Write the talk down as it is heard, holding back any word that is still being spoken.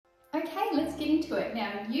let's get into it.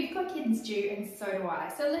 Now, you've got kittens due and so do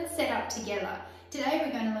I, so let's set up together. Today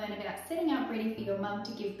we're going to learn about setting up ready for your mum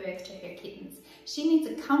to give birth to her kittens. She needs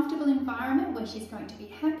a comfortable environment where she's going to be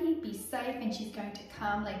happy, be safe, and she's going to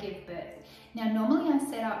calmly give birth. Now, normally I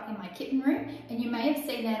set up in my kitten room, and you may have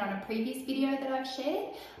seen that on a previous video that I've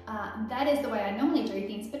shared. That is the way I normally do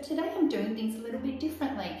things, but today I'm doing things a little bit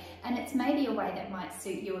differently, and it's maybe a way that might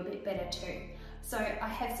suit you a bit better too. So I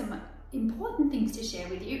have some important things to share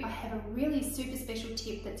with you. I have a really super special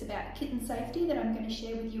tip that's about kitten safety that I'm going to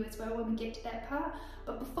share with you as well when we get to that part.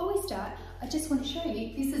 But before we start, I just want to show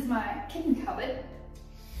you, this is my kitten cupboard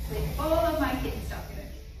with all of my kitten stuff in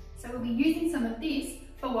it. So we'll be using some of this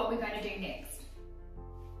for what we're going to do next.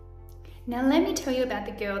 Now let me tell you about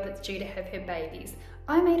the girl that's due to have her babies.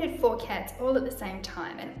 I mated 4 cats all at the same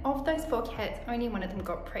time, and of those 4 cats, only one of them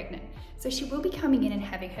got pregnant. So she will be coming in and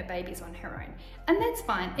having her babies on her own. And that's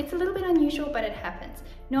fine. It's a little bit unusual, but it happens.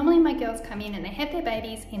 Normally my girls come in and they have their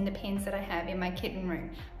babies in the pens that I have in my kitten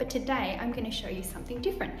room. But today I'm going to show you something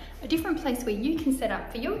different. A different place where you can set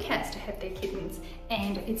up for your cats to have their kittens.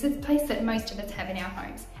 And it's a place that most of us have in our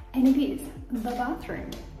homes. And it is the bathroom.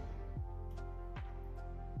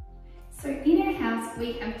 So in our house,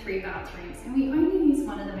 we have 3 bathrooms and we only use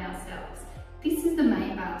one of them ourselves. This is the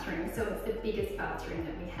main bathroom, so it's the biggest bathroom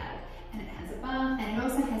that we have. And it has a bath and it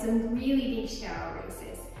also has a really big shower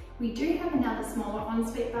recess. We do have another smaller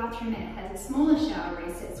ensuite bathroom and it has a smaller shower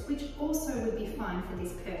recess, which also would be fine for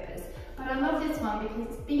this purpose. But I love this one because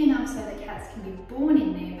it's big enough so that cats can be born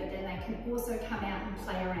in there, but then they can also come out and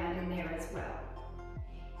play around in there as well.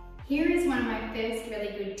 Here is one of my first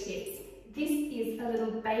really good tips. This is a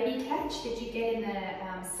little baby catch that you get in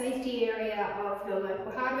the safety area of your local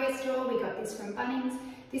hardware store. We got this from Bunnings.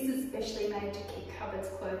 This is specially made to keep cupboards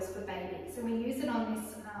closed for babies. So we use it on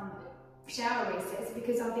this shower recess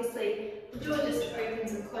because obviously the door just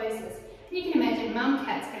opens and closes. And you can imagine mum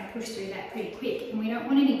cat's going to push through that pretty quick and we don't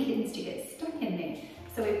want any kittens to get stuck in there.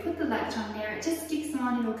 So we put the latch on there, it just sticks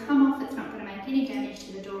on, it'll come off, it's not going to make any damage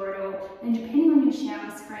to the door at all. And depending on your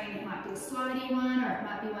shower screen, it might be a slidey one or it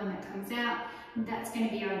might be one that comes out. That's going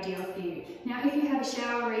to be ideal for you. Now if you have a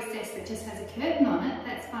shower recess that just has a curtain on it,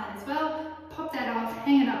 that's fine as well. Pop that off,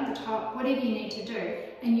 hang it up the top, whatever you need to do,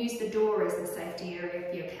 and use the door as the safety area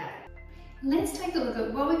for your cat. Let's take a look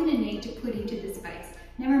at what we're going to need to put into the space.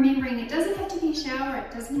 Now remembering, it doesn't have to be a shower,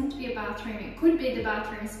 it doesn't have to be a bathroom, it could be the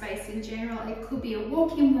bathroom space in general, it could be a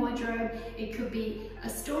walk-in wardrobe, it could be a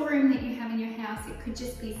storeroom that you have in your house, it could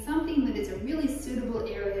just be something that is a really suitable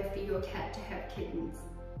area for your cat to have kittens.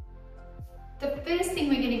 The first thing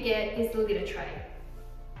we're going to get is the litter tray.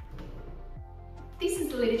 This is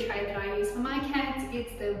the litter tray that I use for my cats.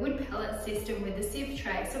 It's the wood pellet system with the sieve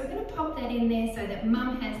tray, so we're going to pop that in there so that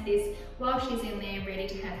mum has this while she's in there ready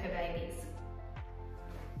to have her babies.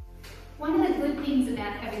 One of the good things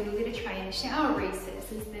about having the litter tray in the shower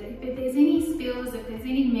recess is that if there's any spills, if there's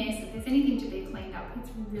any mess, if there's anything to be cleaned up,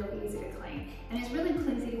 it's really easy to clean. And it's really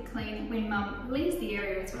easy to clean when mum leaves the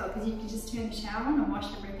area as well, because you can just turn the shower on and wash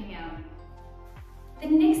everything out. The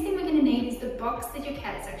next thing we're going to need is the box that your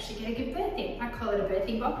cat is actually going to give birth in. I call it a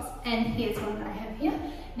birthing box, and here's one that I have here.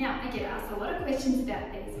 Now, I get asked a lot of questions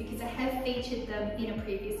about these because I have featured them in a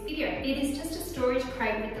previous video. It is just a storage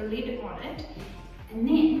crate with the lid on it, and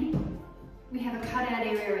then we have a cutout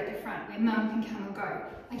area at the front where mum can come and go.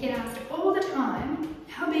 I get asked all the time,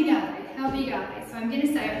 how big are they? How big are they? So I'm going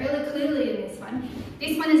to say it really clearly in this one.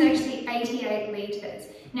 This one is actually 88 litres.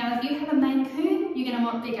 Now if you have a Maine Coon, you're going to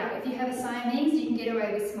want bigger. If you have a Siamese, you can get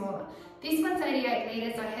away with smaller. This one's 88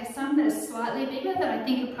 litres. I have some that are slightly bigger that I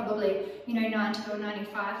think are probably, 90 or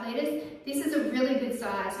 95 litres. This is a really good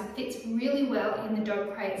size and fits really well in the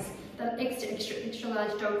dog crates, the extra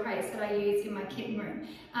large dog crates that I use in my kitten room.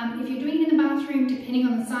 If you're doing it in the bathroom, depending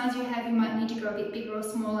on the size you have, you might need to go a bit bigger or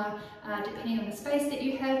smaller, depending on the space that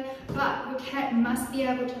you have. But your cat must be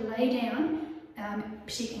able to lay down.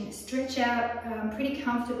 She can stretch out pretty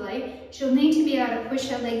comfortably. She'll need to be able to push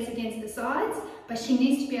her legs against the sides, but she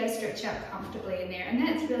needs to be able to stretch out comfortably in there. And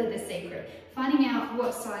that's really the secret, finding out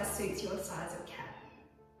what size suits your size of cat.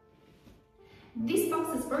 This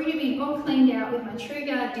box has already been all cleaned out with my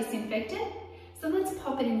TrueGuard disinfectant, so let's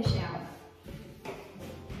pop it in the shower.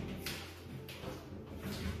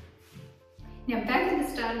 Now back at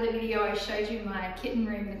the start of the video I showed you my kitten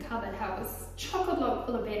room, the cupboard, how it was chock-a-block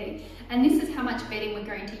full of bedding, and this is how much bedding we're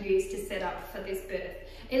going to use to set up for this birth.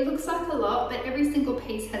 It looks like a lot, but every single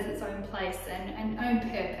piece has its own place and own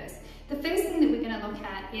purpose. The first thing that we're going to look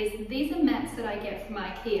at is these are mats that I get from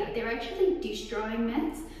IKEA. They're actually dish drying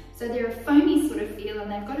mats. So they're a foamy sort of feel,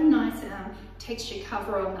 and they've got a nice texture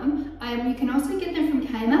cover on them. You can also get them from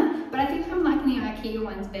Kmart, but I think I'm liking the IKEA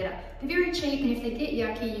ones better. They're very cheap, and if they get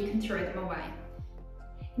yucky, you can throw them away.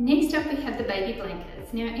 Next up, we have the baby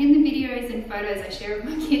blankets. Now, in the videos and photos I share of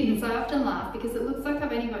my kittens, I often laugh because it looks like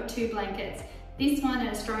I've only got 2 blankets. This one and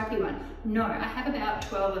a stripy one. No, I have about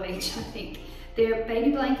 12 of each, I think. They're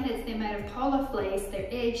baby blankets, they're made of polar fleece, they're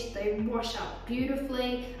edged, they wash up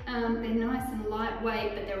beautifully, they're nice and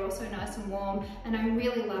lightweight, but they're also nice and warm, and I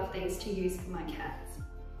really love these to use for my cats.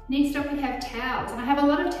 Next up, we have towels, and I have a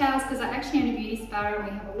lot of towels because I actually own a beauty spa, and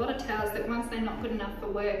we have a lot of towels that once they're not good enough for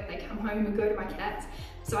work, they come home and go to my cats.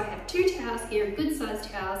 So I have 2 towels here, good sized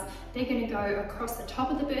towels. They're going to go across the top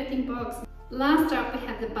of the birthing box. Last up, we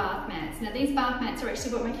have the bath mats. Now, these bath mats are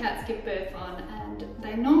actually what my cats give birth on, and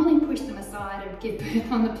they normally push them aside and give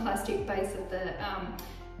birth on the plastic base of the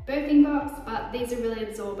birthing box, but these are really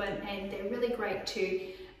absorbent, and they're really great to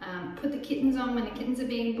put the kittens on when the kittens are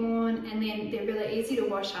being born, and then they're really easy to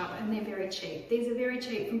wash up, and they're very cheap. These are very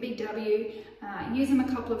cheap from Big W. Use them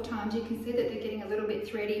a couple of times. You can see that they're getting a little bit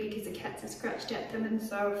thready because the cats have scratched at them and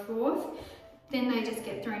so forth. Then they just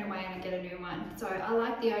get thrown away and I get a new one. So I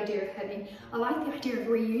like the idea of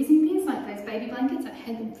reusing these, like those baby blankets. I've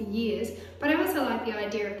had them for years, but I also like the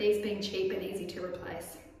idea of these being cheap and easy to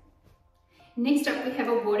replace. Next up, we have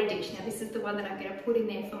a water dish. Now, this is the one that I'm going to put in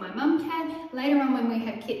there for my mum cat. Later on, when we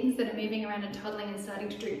have kittens that are moving around and toddling and starting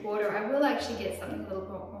to drink water, I will actually get something a little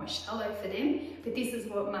bit more shallow for them, but this is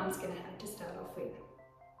what mum's going to have to start off with.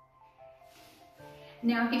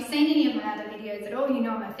 Now, if you've seen any of my other videos at all, you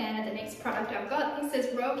know I'm a fan of the next product I've got. This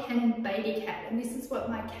is Royal Canin Baby Cat, and this is what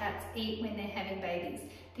my cats eat when they're having babies.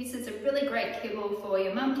 This is a really great kibble for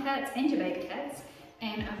your mum cats and your baby cats.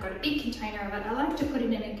 And I've got a big container of it. I like to put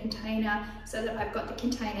it in a container so that I've got the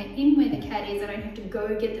container in where the cat is. I don't have to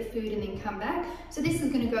go get the food and then come back. So this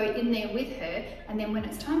is going to go in there with her, and then when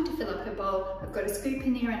it's time to fill up her bowl, I've got a scoop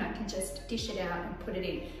in there and I can just dish it out and put it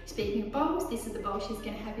in. Speaking of bowls, this is the bowl she's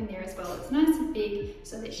going to have in there as well. It's nice and big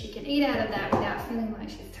so that she can eat out of that without feeling like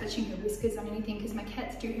she's touching her whiskers on anything, because my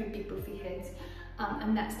cats do have big buffy heads,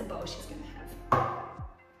 and that's the bowl she's going to have.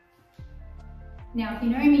 Now, if you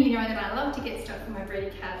know me, you know that I love to get stuff for my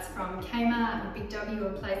breeder cats from Kmart and Big W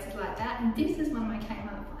and places like that, and this is one of my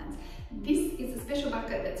Kmart finds. This is a special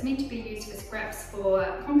bucket that's meant to be used for scraps for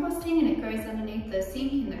composting, and it goes underneath the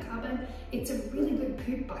sink in the cupboard. It's a really good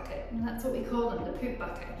poop bucket, and that's what we call them, the poop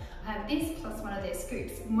bucket. I have this plus one of their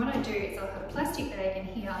scoops, and what I do is I'll have a plastic bag in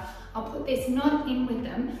here. I'll put this not in with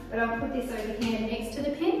them, but I'll put this over here next to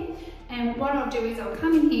the pen. And what I'll do is I'll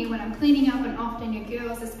come in here when I'm cleaning up, and often your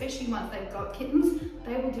girls, especially once they've got kittens,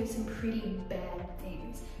 they will do some pretty bad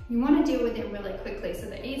things. You want to deal with them really quickly, so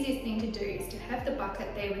the easiest thing to do is to have the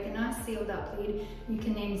bucket there with a nice sealed up lid. You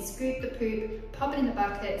can then scoop the poop, pop it in the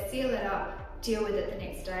bucket, seal it up, deal with it the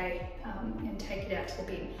next day, and take it out to the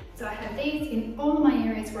bin. So I have these in all my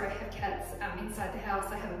areas where I have cats inside the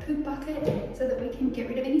house. I have a poop bucket so that we can get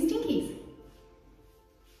rid of any stinkies.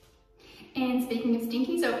 And speaking of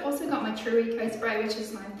stinkies, I've also got my True Eco spray, which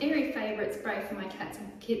is my very favourite spray for my cats and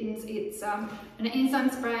kittens. It's an enzyme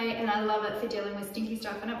spray, and I love it for dealing with stinky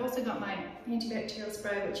stuff. And I've also got my antibacterial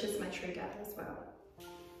spray, which is my True Gut as well.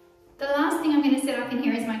 The last thing I'm going to set up in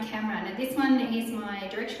here is my camera. Now, this one is my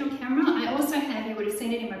directional camera. I also have, you would have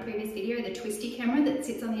seen it in my previous video, the twisty camera that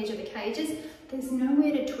sits on the edge of the cages. There's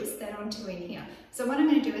nowhere to twist that onto in here. So what I'm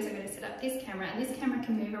going to do is I'm going to set up this camera, and this camera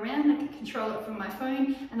can move around. I can control it from my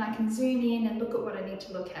phone, and I can zoom in and look at what I need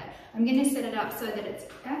to look at. I'm going to set it up so that it's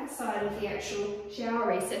outside of the actual shower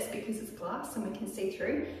recess because it's glass and we can see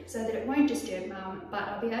through, so that it won't disturb Mum, but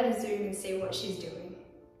I'll be able to zoom and see what she's doing.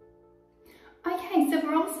 Okay, so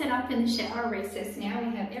we're all set up in the shower recess now.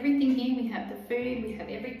 We have everything here, we have the food, we have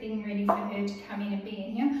everything ready for her to come in and be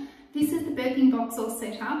in here. This is the birthing box all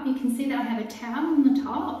set up. You can see that I have a towel on the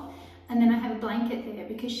top, and then I have a blanket there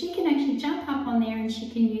because she can actually jump up on there and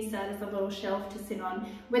she can use that as a little shelf to sit on.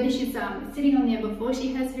 Whether she's sitting on there before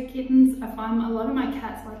she has her kittens, I find a lot of my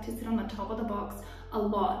cats like to sit on the top of the box a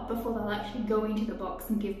lot before they'll actually go into the box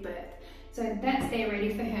and give birth. So that's there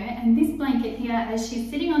ready for her, and this blanket here, as she's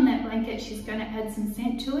sitting on that blanket, she's going to add some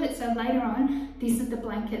scent to it. So later on, this is the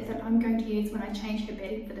blanket that I'm going to use when I change her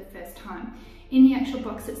bedding for the first time. In the actual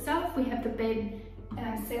box itself, we have the bed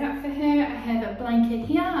set up for her. I have a blanket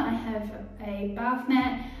here, I have a bath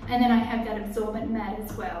mat, and then I have that absorbent mat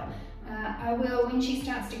as well. I will, when she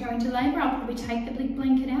starts to go into labour, I'll probably take the big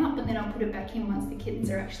blanket out, but then I'll put it back in once the kittens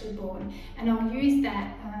are actually born. And I'll use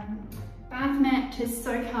that bath mat to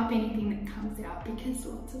soak up anything that comes out, because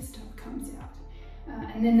lots of stuff comes out.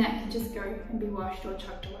 And then that can just go and be washed or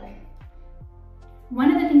chucked away. One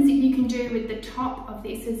of the things that you can do with the top of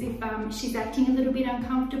this is if she's acting a little bit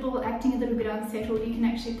uncomfortable, acting a little bit unsettled, you can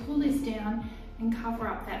actually pull this down and cover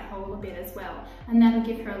up that hole a bit as well, and that'll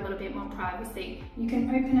give her a little bit more privacy. You can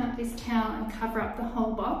open up this towel and cover up the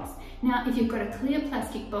whole box. Now if you've got a clear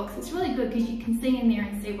plastic box, it's really good because you can see in there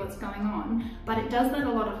and see what's going on, but it does let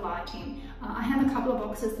a lot of light in. I have a couple of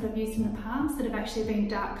boxes that I've used in the past that have actually been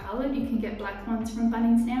dark coloured. You can get black ones from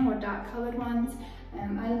Bunnings now, or dark coloured ones.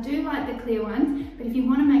 I do like the clear ones, but if you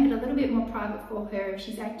want to make it a little bit more private for her, if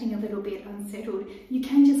she's acting a little bit unsettled, you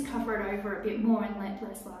can just cover it over a bit more and let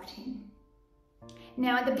less light in.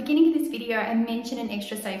 Now at the beginning of this video I mentioned an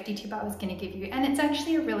extra safety tip I was going to give you, and it's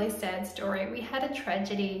actually a really sad story. We had a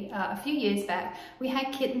tragedy a few years back. We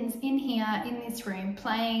had kittens in here in this room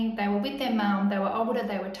playing. They were with their mum, they were older,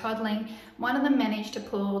 they were toddling. One of them managed to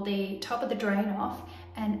pull the top of the drain off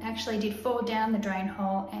and actually did fall down the drain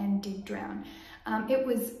hole and did drown. It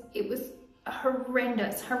was a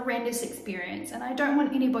horrendous experience, and I don't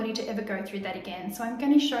want anybody to ever go through that again. So I'm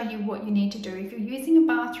going to show you what you need to do. If you're using a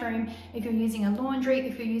bathroom, if you're using a laundry,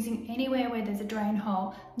 if you're using anywhere where there's a drain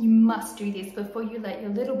hole, you must do this before you let your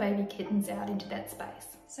little baby kittens out into that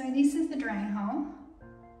space. So this is the drain hole,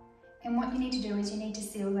 and what you need to do is you need to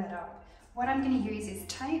seal that up. What I'm going to use is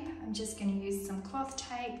tape. I'm just going to use some cloth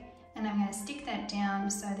tape, and I'm going to stick that down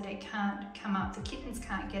so that it can't come up. The kittens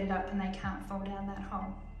can't get it up and they can't fall down that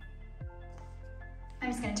hole. I'm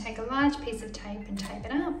just going to take a large piece of tape and tape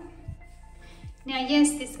it up. Now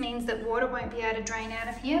yes, this means that water won't be able to drain out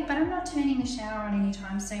of here, but I'm not turning the shower on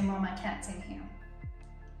anytime soon while my cat's in here.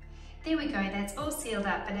 There we go, that's all sealed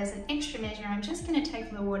up, but as an extra measure I'm just going to take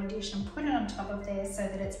the water dish and put it on top of there so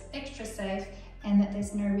that it's extra safe and that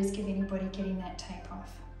there's no risk of anybody getting that tape off.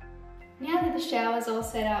 Now that the shower's all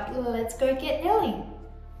set up, let's go get Ellie.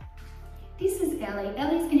 This is Ellie.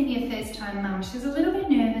 Ellie's going to be a first time mum. She's a little bit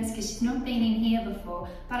nervous because she's not been in here before,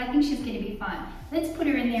 but I think she's going to be fine. Let's put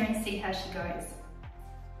her in there and see how she goes.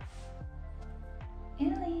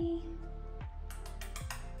 Ellie.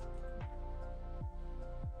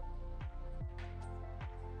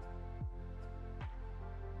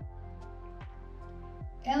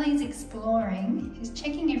 Ellie's exploring. She's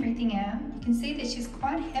checking everything out. You can see that she's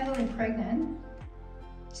quite heavily pregnant.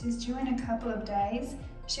 She's due in a couple of days.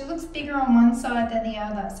 She looks bigger on one side than the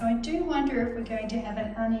other, so I do wonder if we're going to have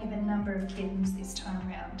an uneven number of kittens this time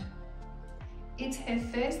round. It's her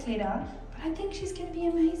first litter, but I think she's going to be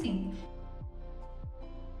amazing.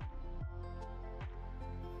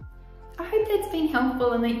 I hope that's been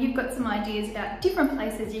helpful and that you've got some ideas about different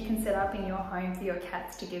places you can set up in your home for your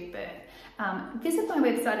cats to give birth. Visit my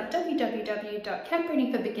website at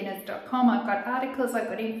www.catbreedingforbeginners.com. I've got articles, I've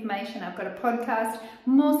got information, I've got a podcast,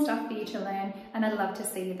 more stuff for you to learn, and I'd love to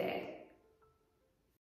see you there.